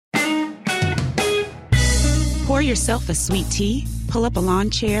Pour yourself a sweet tea, pull up a lawn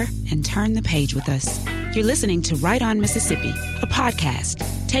chair, and turn the page with us. You're listening to Right On Mississippi, a podcast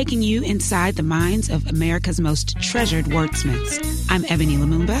taking you inside the minds of America's most treasured wordsmiths. I'm Ebony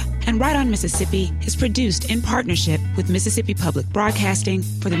Lumumba, and Right On Mississippi is produced in partnership with Mississippi Public Broadcasting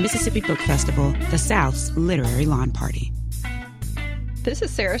for the Mississippi Book Festival, the South's literary lawn party. This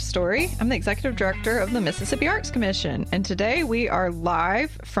is Sarah Story. I'm the Executive Director of the Mississippi Arts Commission, and today we are live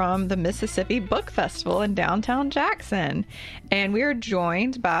from the Mississippi Book Festival in downtown Jackson. And we are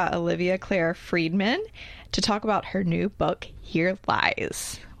joined by Olivia Claire Friedman to talk about her new book, Here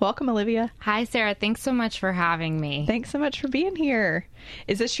Lies. Welcome, Olivia. Hi, Sarah. Thanks so much for having me. Thanks so much for being here.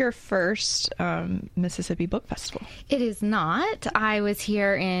 Is this your first Mississippi Book Festival? It is not. I was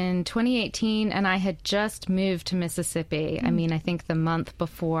here in 2018, and I had just moved to Mississippi. I think the month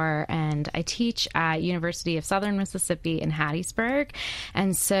before, and I teach at University of Southern Mississippi in Hattiesburg.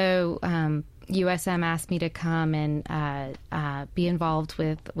 And so USM asked me to come and be involved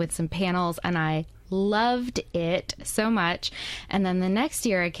with some panels, and I loved it so much. And then the next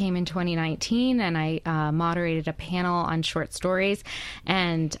year I came in 2019 and I moderated a panel on short stories,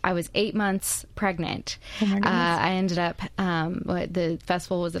 and I was 8 months pregnant. Oh my goodness. I ended up, the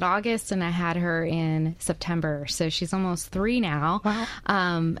festival was in August and I had her in September. So she's almost 3 now. Wow.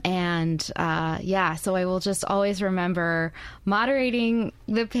 So I will just always remember moderating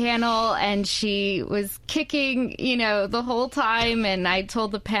the panel, and she was kicking, the whole time. And I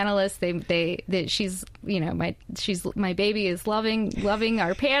told the panelists that she's my baby is loving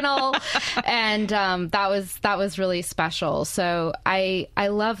our panel. And that was really special. So I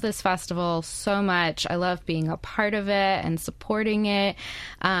love this festival so much. I love being a part of it and supporting it.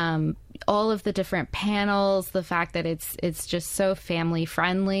 All of the different panels, the fact that it's just so family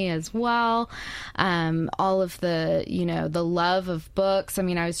friendly as well. All of the, the love of books.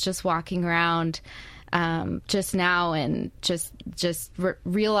 I was just walking around just now and just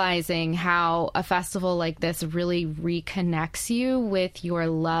realizing how a festival like this really reconnects you with your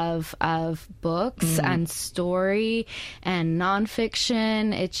love of books and story and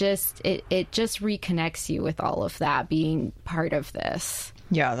nonfiction. It just reconnects you with all of that, being part of this.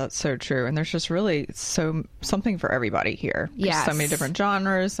 Yeah, that's so true. And there's just really something for everybody here. Yes. So many different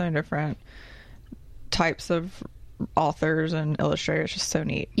genres, so many different types of authors and illustrators. Just so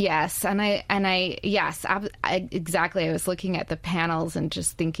neat. Yes. Exactly. I was looking at the panels and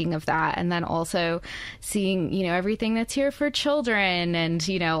just thinking of that. And then also seeing, everything that's here for children and,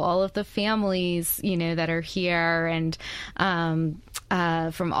 all of the families, that are here and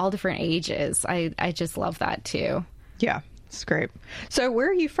from all different ages. I just love that too. Yeah. It's great. So where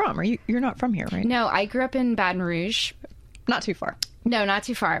are you from? You're not from here, right? No, I grew up in Baton Rouge. Not too far. No, not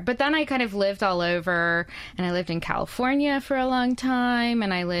too far. But then I kind of lived all over, and I lived in California for a long time,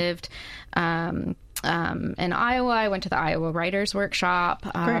 and I lived in Iowa. I went to the Iowa Writers Workshop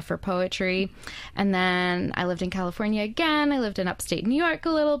for poetry. And then I lived in California again. I lived in upstate New York a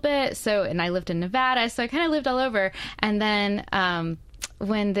little bit. And I lived in Nevada. So I kind of lived all over. And then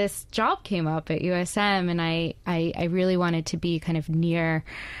when this job came up at USM, and I really wanted to be kind of near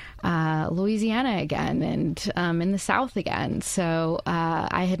Louisiana again and in the South again. So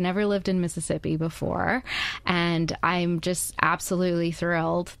I had never lived in Mississippi before, and I'm just absolutely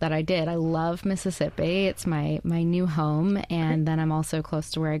thrilled that I did. I love Mississippi. It's my new home, and then I'm also close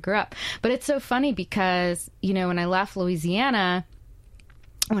to where I grew up. But it's so funny because, when I left Louisiana,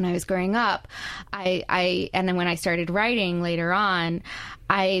 when I was growing up, and then when I started writing later on,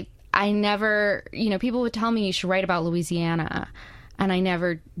 I never, people would tell me you should write about Louisiana, and I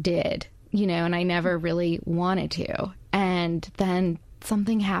never did, and I never really wanted to. And then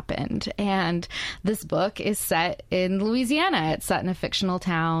something happened, and this book is set in Louisiana. It's set in a fictional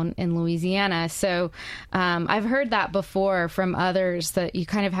town in Louisiana. So I've heard that before from others, that you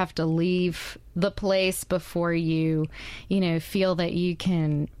kind of have to leave the place before you feel that you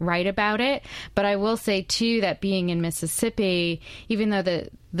can write about it. But I will say too that being in Mississippi, even though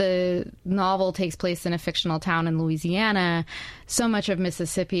the novel takes place in a fictional town in Louisiana, so much of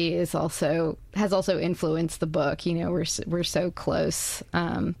Mississippi has also influenced the book. We're so close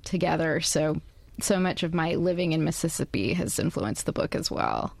together. So much of my living in Mississippi has influenced the book as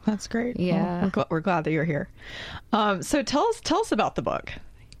well. That's great. Yeah. Well, we're glad that you're here. So tell us about the book.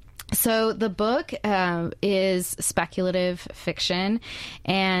 So the book is speculative fiction,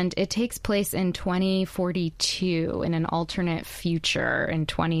 and it takes place in 2042, in an alternate future in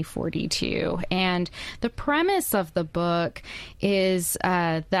 2042. And the premise of the book is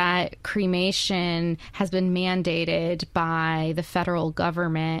that cremation has been mandated by the federal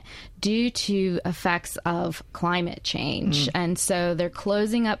government due to effects of climate change. And so they're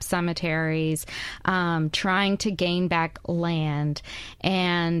closing up cemeteries, trying to gain back land,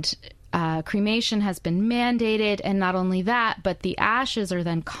 and cremation has been mandated, and not only that, but the ashes are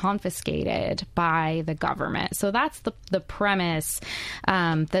then confiscated by the government. So that's the premise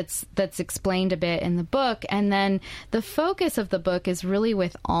that's explained a bit in the book. And then the focus of the book is really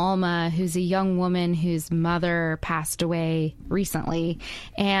with Alma, who's a young woman whose mother passed away recently,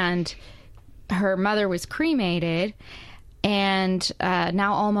 and her mother was cremated. And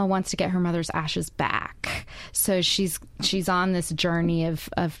now Alma wants to get her mother's ashes back. So she's on this journey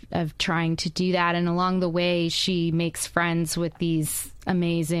of trying to do that. And along the way, she makes friends with these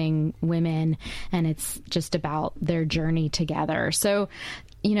amazing women, and it's just about their journey together. So,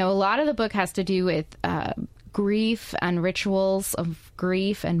 a lot of the book has to do with grief and rituals of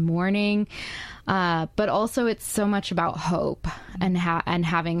grief and mourning. But also it's so much about hope and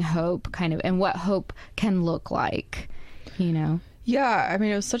having hope and what hope can look like. Yeah, I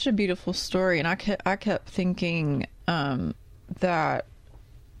mean, it was such a beautiful story, and I kept thinking that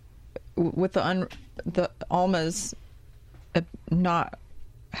with the Alma's not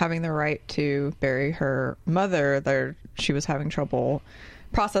having the right to bury her mother, she was having trouble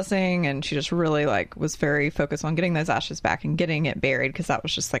processing, and she just really was very focused on getting those ashes back and getting it buried, because that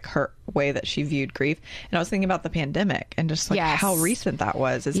was just her way that she viewed grief. And I was thinking about the pandemic and just how recent that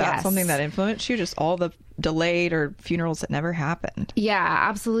was. Is that something that influenced you, just all the delayed or funerals that never happened? Yeah,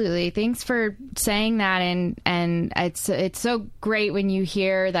 absolutely. Thanks for saying that. And it's so great when you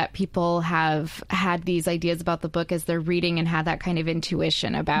hear that people have had these ideas about the book as they're reading and had that kind of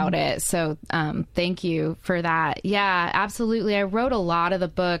intuition about it. So thank you for that. Yeah, absolutely. I wrote a lot of the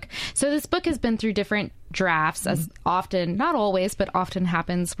book. So this book has been through different drafts, as often, not always, but often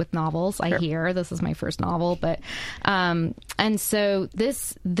happens with novels. I hear this is my first novel, but and so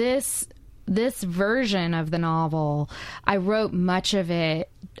this version of the novel, I wrote much of it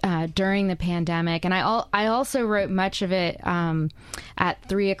during the pandemic, and I also wrote much of it at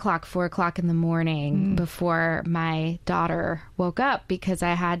 3 o'clock, 4 o'clock in the morning before my daughter woke up, because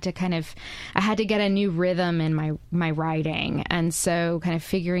I had to get a new rhythm in my writing, and so kind of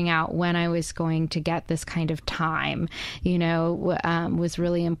figuring out when I was going to get this kind of time, was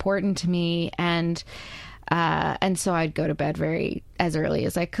really important to me. And so I'd go to bed as early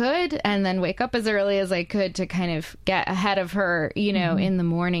as I could, and then wake up as early as I could to kind of get ahead of her, in the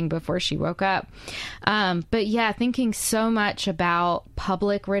morning before she woke up. But yeah, thinking so much about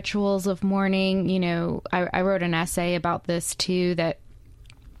public rituals of mourning. I wrote an essay about this too, that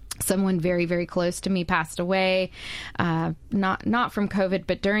someone very, very close to me passed away, not from COVID,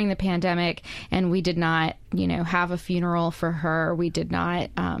 but during the pandemic. And we did not, have a funeral for her. We did not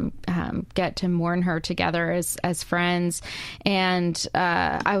get to mourn her together as friends. And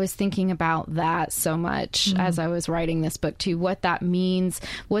I was thinking about that so much as I was writing this book too, what that means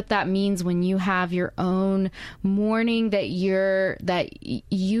when you have your own mourning that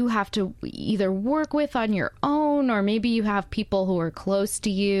you have to either work with on your own, or maybe you have people who are close to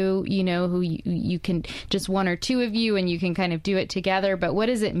you, who you can, just one or two of you, and you can kind of do it together. But what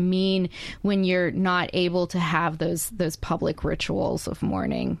does it mean when you're not able to have those public rituals of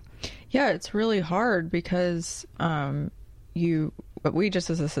mourning? Yeah, it's really hard, because we just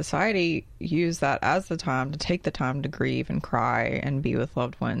as a society use that as the time to take the time to grieve and cry and be with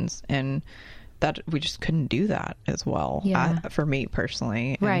loved ones, and that we just couldn't do that as well. For me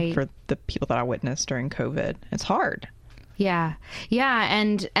personally, and for the people that I witnessed during COVID, it's hard. Yeah.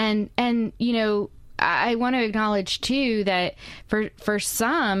 And I want to acknowledge too that for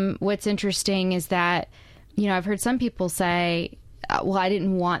some, what's interesting is that, I've heard some people say, well, I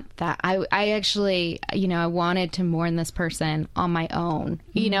didn't want that. I actually, I wanted to mourn this person on my own.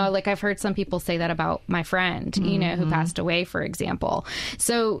 I've heard some people say that about my friend, who passed away, for example.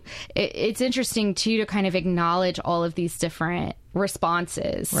 So it's interesting too, to kind of acknowledge all of these different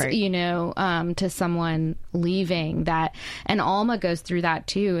responses, to someone leaving that. And Alma goes through that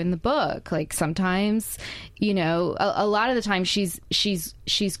too in the book. Sometimes, a lot of the time she's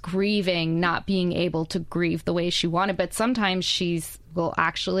grieving, not being able to grieve the way she wanted, but sometimes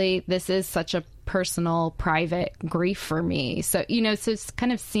actually, this is such a personal, private grief for me. So, so it's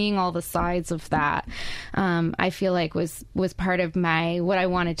kind of seeing all the sides of that, I feel like was part of what I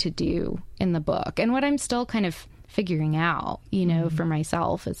wanted to do in the book, and what I'm still kind of figuring out, for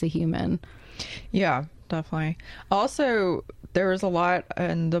myself as a human. Yeah, definitely. Also, there was a lot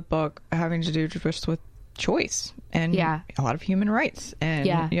in the book having to do just with choice and a lot of human rights,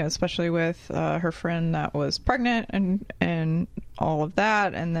 and especially with her friend that was pregnant and all of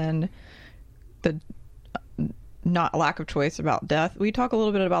that, and then not a lack of choice, about death. We talk a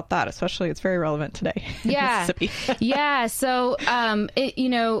little bit about that, especially it's very relevant today in Mississippi. Yeah. So,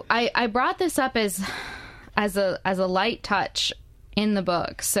 I brought this up as a light touch in the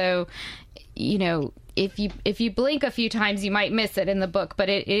book. So, if you blink a few times, you might miss it in the book, but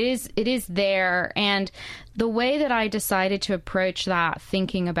it is there. And the way that I decided to approach that,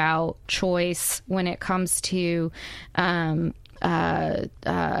 thinking about choice when it comes to our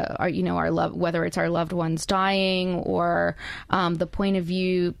love, whether it's our loved ones dying or the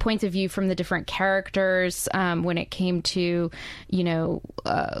points of view from the different characters, when it came to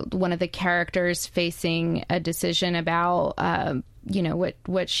one of the characters facing a decision about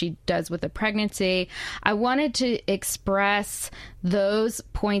what she does with the pregnancy. I wanted to express those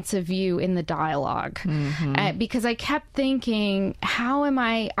points of view in the dialogue, because I kept thinking,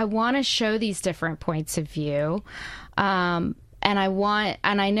 I want to show these different points of view. And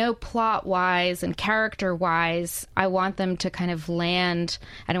I know plot wise and character wise, I want them to kind of land.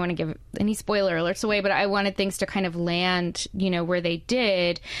 I don't want to give any spoiler alerts away, but I wanted things to kind of land, where they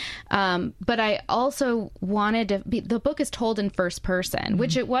did. But I also wanted the book is told in first person,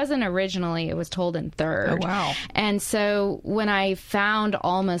 which it wasn't originally. It was told in third. Oh, wow. And so when I found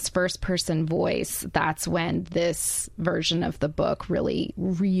Alma's first person voice, that's when this version of the book really,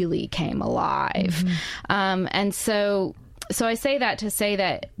 really came alive. And so I say that to say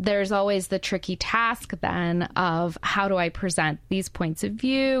that there's always the tricky task then of how do I present these points of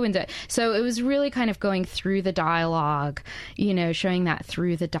view? And so it was really kind of going through the dialogue, showing that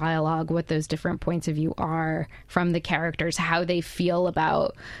through the dialogue, what those different points of view are from the characters, how they feel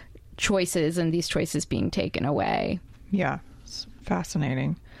about choices and these choices being taken away. Yeah, it's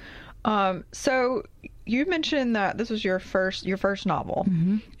fascinating. So you mentioned that this was your first novel.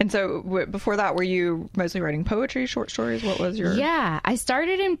 And so before that, were you mostly writing poetry, short stories? What was your... Yeah, I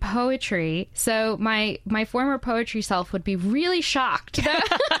started in poetry. So my former poetry self would be really shocked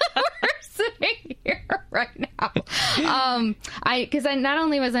that we're sitting here right now. Because I not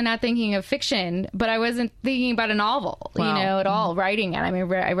only was I not thinking of fiction, but I wasn't thinking about a novel, at all, writing it. I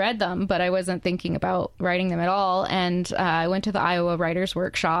mean, I read them, but I wasn't thinking about writing them at all. And I went to the Iowa Writers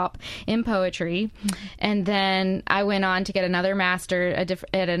Workshop in poetry. And then I went on to get another master at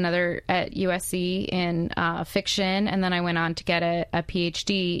USC in fiction, and then I went on to get a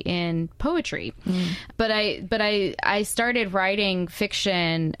PhD in poetry. But I started writing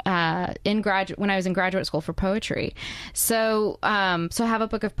fiction when I was in graduate school for poetry. So I have a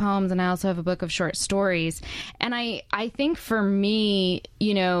book of poems, and I also have a book of short stories. And I think for me,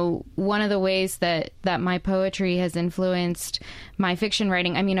 one of the ways that my poetry has influenced my fiction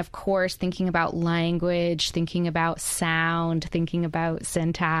writing, I mean, of course, thinking about language, thinking about sound, thinking about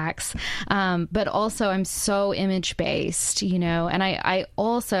syntax, but also I'm so image-based, and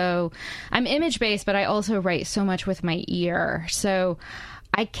I'm image-based, but I also write so much with my ear. So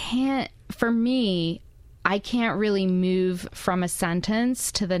I can't really move from a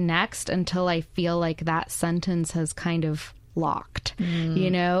sentence to the next until I feel like that sentence has kind of locked,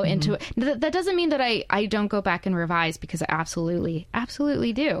 into it. That doesn't mean that I don't go back and revise, because I absolutely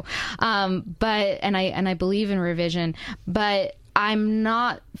do. But I believe in revision, but I'm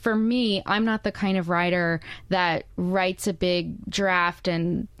not the kind of writer that writes a big draft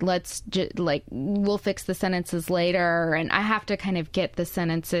and we'll fix the sentences later. And I have to kind of get the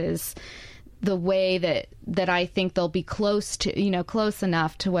sentences the way that I think they'll be close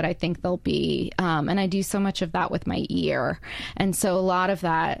enough to what I think they'll be. And I do so much of that with my ear. And so a lot of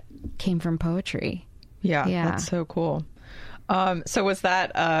that came from poetry. Yeah. That's so cool. So was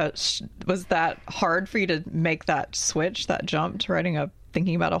that hard for you to make that switch, that jump to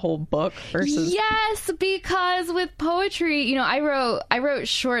thinking about a whole book versus... Yes, because with poetry, I wrote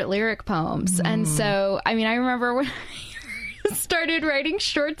short lyric poems. And so, I mean, I remember when started writing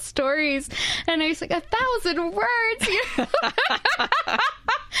short stories, and I was like, 1,000 words.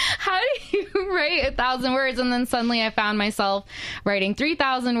 How do you write 1,000 words? And then suddenly I found myself writing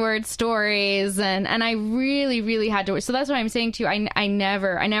 3,000 word stories, and I really, really had to. So that's what I'm saying to you. I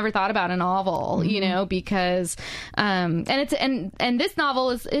never thought about a novel, because and this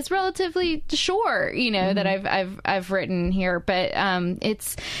novel is relatively short, that I've written here, but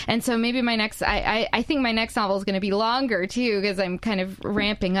so maybe my next I think my next novel is going to be longer too, because I'm kind of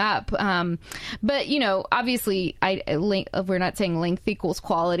ramping up. But obviously we're not saying length equals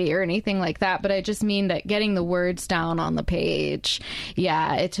quality or anything like that, but I just mean that getting the words down on the page,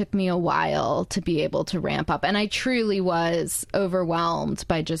 it took me a while to be able to ramp up. And I truly was overwhelmed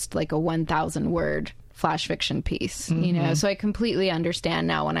by just like a 1,000 word flash fiction piece, so I completely understand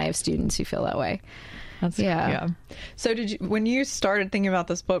now when I have students who feel that way. Yeah. So when you started thinking about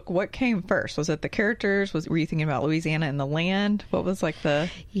this book, what came first? Was it the characters? Were you thinking about Louisiana and the land? What was like the...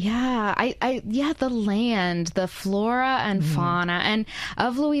 The land, the flora and fauna, and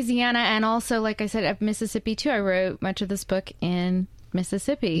of Louisiana, and also, like I said, of Mississippi too. I wrote much of this book in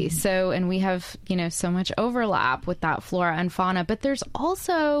Mississippi. So, and we have, so much overlap with that flora and fauna, but there's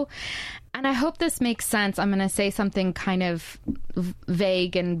also, and I hope this makes sense, I'm going to say something kind of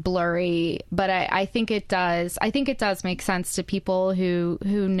vague and blurry, but I think it does. I think it does make sense to people who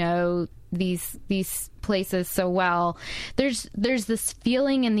know these places so well. There's this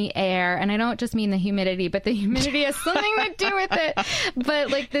feeling in the air, and I don't just mean the humidity, but the humidity has something to do with it. But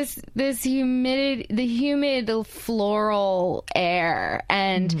like this humidity, the humid floral air,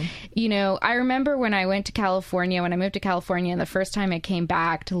 and I remember when I moved to California, and the first time I came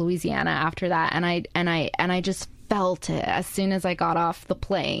back to Louisiana after that, and I just felt it as soon as I got off the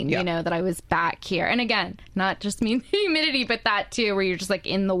plane, that I was back here. And again, not just mean the humidity, but that too, where you're just like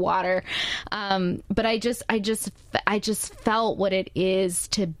in the water. But I just felt what it is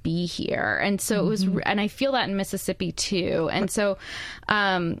to be here. And so it was, and I feel that in Mississippi too. And so,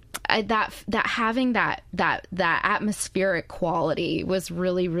 that having that atmospheric quality was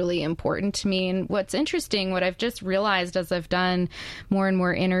really, really important to me. And what's interesting, what I've just realized as I've done more and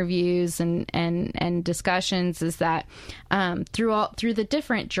more interviews and discussions, is that through the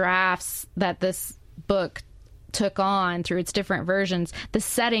different drafts that this book took on, through its different versions, the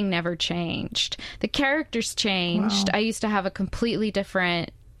setting never changed. The characters changed. Wow. I used to have a completely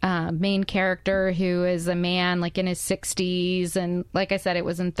different main character who is a man like in his 60s, and like I said, it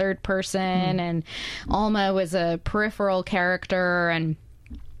was in third person, and Alma was a peripheral character, and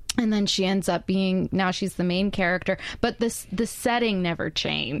then she ends up being, now she's the main character, but the setting never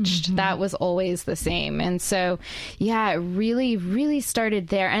changed. That was always the same. And so, it really, really started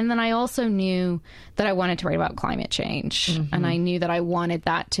there. And then I also knew that I wanted to write about climate change. And I knew that I wanted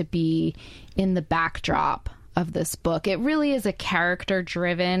that to be in the backdrop of this book. It really is a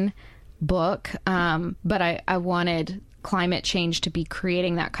character-driven book, but I wanted climate change to be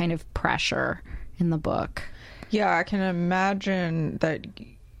creating that kind of pressure in the book. Yeah, I can imagine that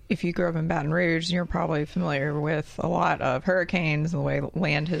if you grew up in Baton Rouge, you're probably familiar with a lot of hurricanes and the way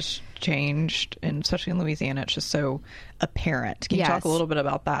land has changed, and especially in Louisiana, it's just so apparent. Can you talk a little bit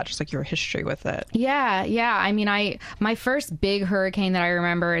about that, just like your history with it? Yeah. I mean, my first big hurricane that I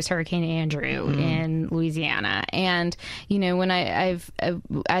remember is Hurricane Andrew in Louisiana. And, when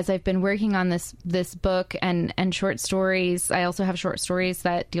as I've been working on this book and short stories, I also have short stories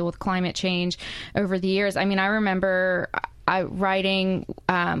that deal with climate change over the years. I mean, I remember writing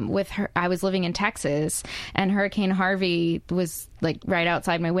with her. I was living in Texas, and Hurricane Harvey was like right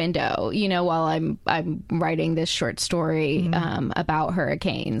outside my window, while I'm writing this short story about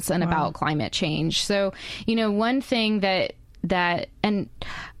hurricanes and about climate change. So, one thing that and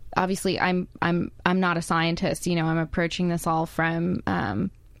obviously I'm not a scientist, I'm approaching this all from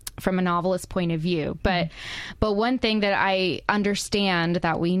a novelist point of view. But one thing that I understand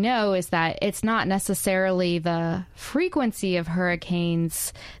that we know is that it's not necessarily the frequency of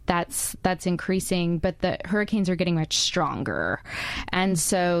hurricanes that's increasing, but the hurricanes are getting much stronger. And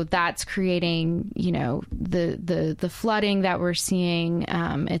so that's creating, the flooding that we're seeing,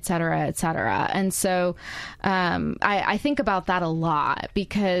 et cetera, et cetera. And so I think about that a lot,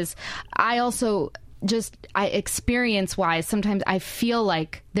 because I also experience wise, sometimes I feel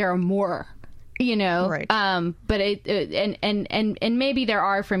like there are more, right. But and maybe there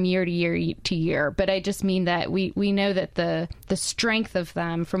are from year to year, but I just mean that we know that the strength of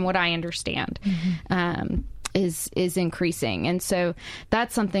them, from what I understand, is increasing. And so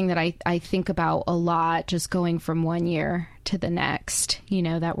that's something that I think about a lot, just going from one year to the next,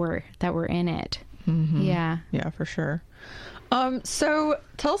 that we're in it. Yeah, for sure. So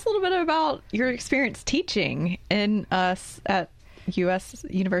tell us a little bit about your experience teaching at U.S.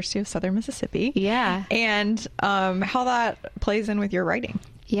 University of Southern Mississippi. Yeah. And how that plays in with your writing.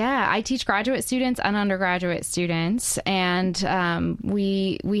 Yeah, I teach graduate students and undergraduate students, and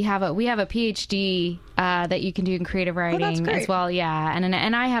we have a PhD that you can do in creative writing as well. Yeah,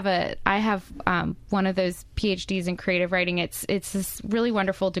 and I have one of those PhDs in creative writing. It's this really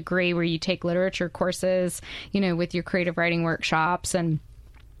wonderful degree where you take literature courses, with your creative writing workshops, and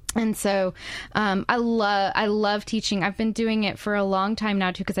so I love teaching. I've been doing it for a long time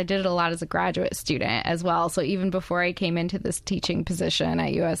now, too, because I did it a lot as a graduate student as well. So even before I came into this teaching position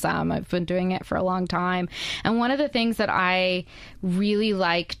at USM, I've been doing it for a long time. And one of the things that I really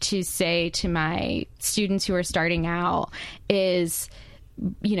like to say to my students who are starting out is,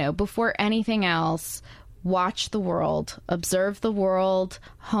 before anything else, watch the world, observe the world,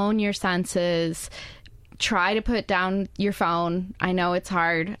 hone your senses, try to put down your phone. I know it's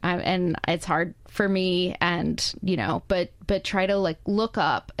hard, and it's hard for me, and but try to like look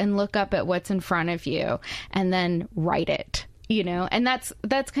up at what's in front of you and then write it, and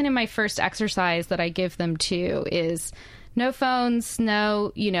that's kind of my first exercise that I give them too, is no phones,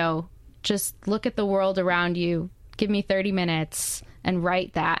 no, just look at the world around you, give me 30 minutes and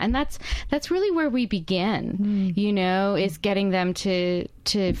write that. And that's really where we begin, is getting them to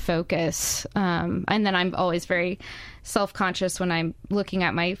focus. And then I'm always very self-conscious when I'm looking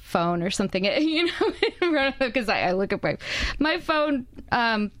at my phone or something, because I look at my phone,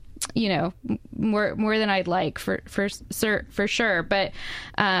 more than I'd like for sure. But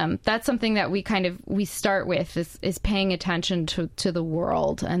that's something that we start with is paying attention to the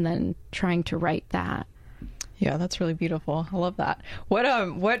world and then trying to write that. Yeah, that's really beautiful. I love that.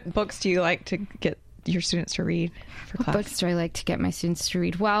 What books do you like to get your students to read for class? What books do I like to get my students to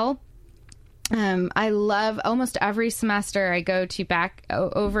read? Well, I love, almost every semester I go to back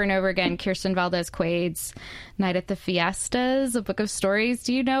over and over again, Kirsten Valdez-Quade's Night at the Fiestas, a book of stories.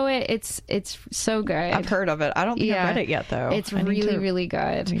 Do you know it? It's so good. I've heard of it. I don't think I've read it yet, though. It's really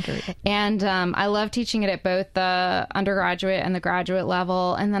good. And I love teaching it at both the undergraduate and the graduate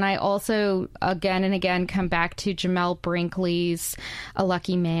level. And then I also, again and again, come back to Jamel Brinkley's A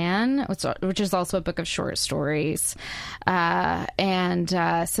Lucky Man, which is also a book of short stories.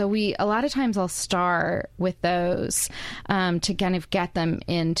 So we, a lot of times I'll start with those to kind of get them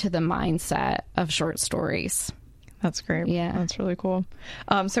into the mindset of short stories. That's great. Yeah. That's really cool.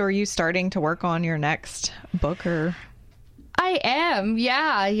 So are you starting to work on your next book, or? I am.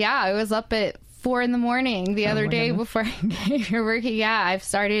 Yeah. I was up at 4 a.m. the other day before I came here working. Yeah, I've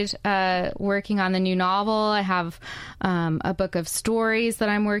started working on the new novel. I have a book of stories that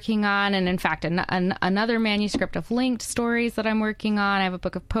I'm working on, and in fact, another manuscript of linked stories that I'm working on. I have a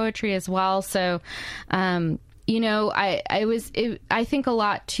book of poetry as well. So, I think a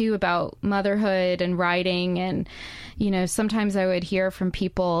lot too about motherhood and writing, and sometimes I would hear from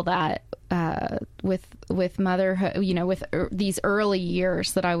people that with motherhood, with these early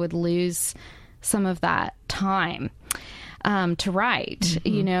years, that I would lose some of that time to write,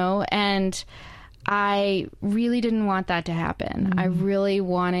 and I really didn't want that to happen. Mm-hmm. I really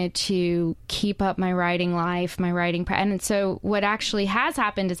wanted to keep up my writing life, my writing. And so what actually has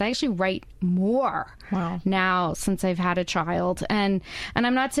happened is I actually write more now since I've had a child. And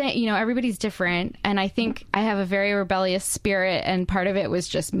I'm not saying, everybody's different. And I think I have a very rebellious spirit. And part of it was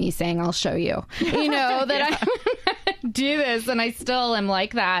just me saying, I'll show you, that I do this. And I still am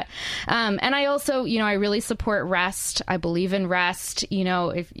like that. And I also, I really support rest. I believe in rest.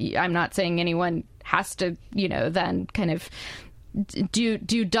 If I'm not saying anyone has to, then kind of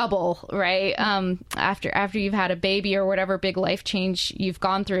do double, right? After you've had a baby or whatever big life change you've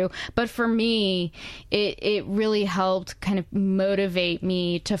gone through. But for me, it really helped kind of motivate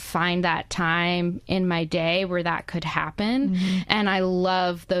me to find that time in my day where that could happen. Mm-hmm. And I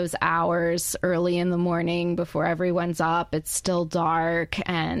love those hours early in the morning before everyone's up. It's still dark.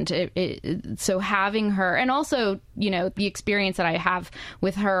 And so having her, and also, the experience that I have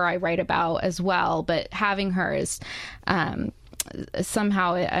with her, I write about as well, but having her is,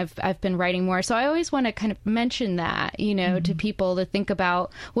 somehow I've been writing more. So I always want to kind of mention that, mm-hmm. to people, to think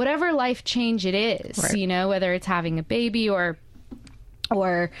about whatever life change it is, right. Whether it's having a baby or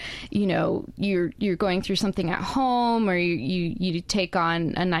you're going through something at home, or you take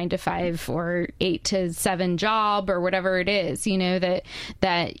on a 9 to 5 or 8 to 7 job, or whatever it is,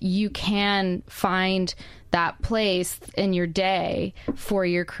 that you can find that place in your day for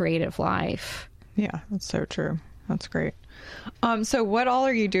your creative life. Yeah, that's so true. That's great. So what all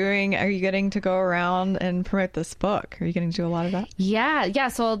are you doing? Are you getting to go around and promote this book? Are you getting to do a lot of that? Yeah.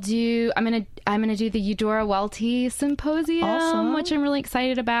 So I'm gonna do the Eudora Welty Symposium, awesome. Which I'm really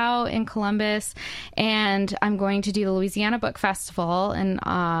excited about, in Columbus, and I'm going to do the Louisiana Book Festival in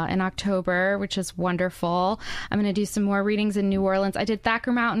October, which is wonderful. I'm gonna do some more readings in New Orleans. I did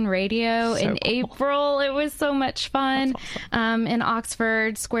Thacker Mountain Radio in April. It was so much fun. Awesome. In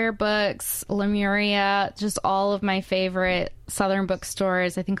Oxford, Square Books, Lemuria, just all of my favorite Southern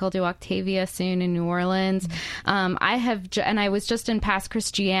bookstores. I think I'll do Octavia soon in New Orleans. Mm-hmm. I was just in Pass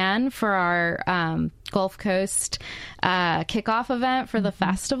Christian for our Gulf Coast kickoff event for the mm-hmm.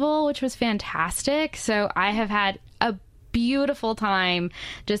 festival, which was fantastic. So I have had a beautiful time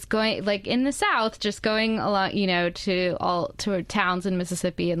just going, like, in the South, just going along, you know, to towns in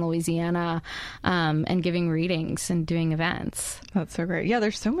Mississippi and Louisiana, and giving readings and doing events. That's so great. Yeah,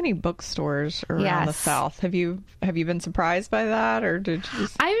 there's so many bookstores around the South. Have you been surprised by that, or did you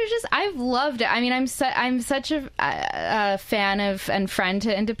just... I've loved it. I mean, I'm such a fan of and friend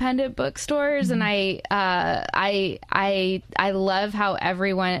to independent bookstores, and I love how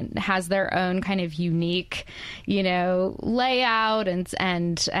everyone has their own kind of unique, you know, layout, and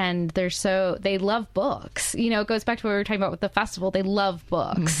they love books. You know, it goes back to what we were talking about with the festival. They love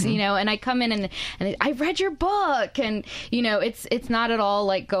books, you know, and I come in and I read your book, and, you know, it's not at all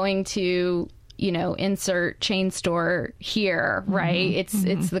like going to, you know, insert chain store here, right?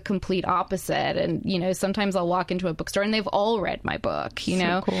 It's the complete opposite. And, you know, sometimes I'll walk into a bookstore and they've all read my book, you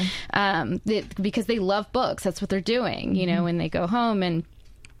know, cool. Because they love books. That's what they're doing, you know, when they go home. And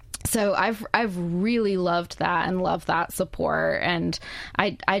so I've really loved that and love that support. And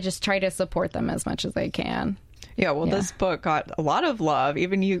I just try to support them as much as I can. Yeah, well, this book got a lot of love.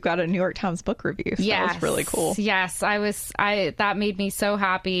 Even you got a New York Times book review. So that was really cool. Yes, that made me so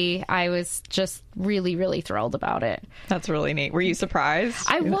happy. I was just really, really thrilled about it. That's really neat. Were you surprised?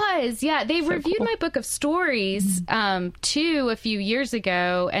 I was, yeah. They reviewed my book of stories, too, a few years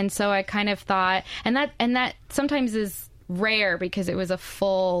ago. And so I kind of thought, and that sometimes is rare because it was a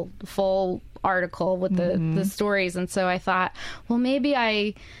full article with the stories. And so I thought, well, maybe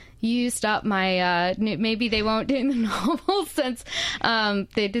I used up my maybe they won't do the novel since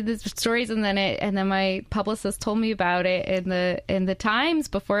they did the stories, and then my publicist told me about it in the Times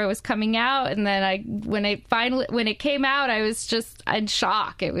before it was coming out, and then when it came out, I was just in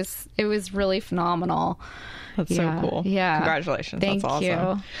shock. It was really phenomenal. That's so cool. Yeah. Congratulations. Thank That's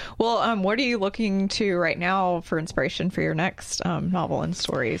awesome. you. Well, what are you looking to right now for inspiration for your next novel and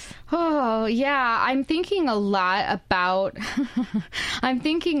stories? Oh, yeah. I'm thinking a lot about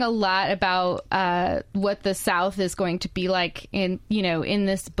what the South is going to be like in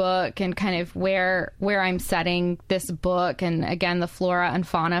this book, and kind of where I'm setting this book, and again, the flora and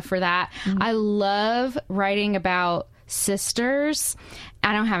fauna for that. I love writing about sisters.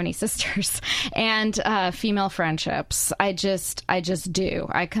 I don't have any sisters, and female friendships. I just do.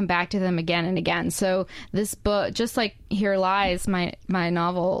 I come back to them again and again. So this book, just like Here Lies, my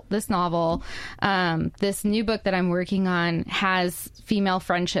novel, this new book that I'm working on has female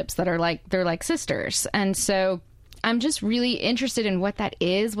friendships that are they're like sisters. And so I'm just really interested in what that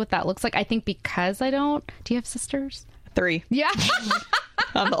is, what that looks like. I think because do you have sisters? 3. Yeah.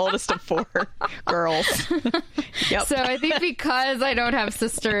 I'm the oldest of 4 girls. Yep. So I think because I don't have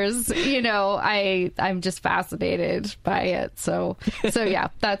sisters, you know, I'm just fascinated by it. So yeah,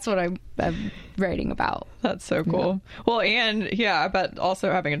 that's what I'm writing about. That's so cool. Yeah. Well, and I bet also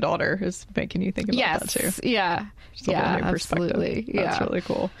having a daughter is making you think about that too. Yeah. Absolutely. Yeah. That's really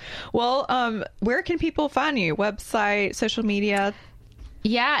cool. Well, where can people find you? Website, social media?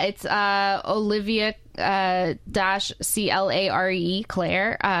 Yeah, it's Olivia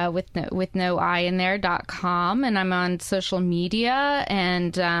Clare with no I in there.com, and I'm on social media,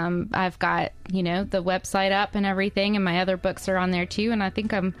 and I've got the website up and everything, and my other books are on there too, and I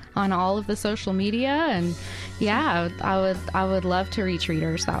think I'm on all of the social media, and I would love to reach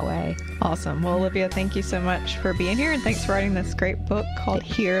readers that way. Awesome. Well, Olivia, thank you so much for being here, and thanks for writing this great book called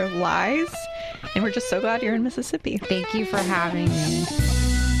Here Lies, and we're just so glad you're in Mississippi. Thank you for having me.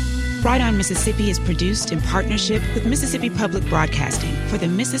 Right On Mississippi is produced in partnership with Mississippi Public Broadcasting for the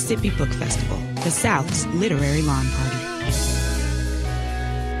Mississippi Book Festival, the South's literary lawn party.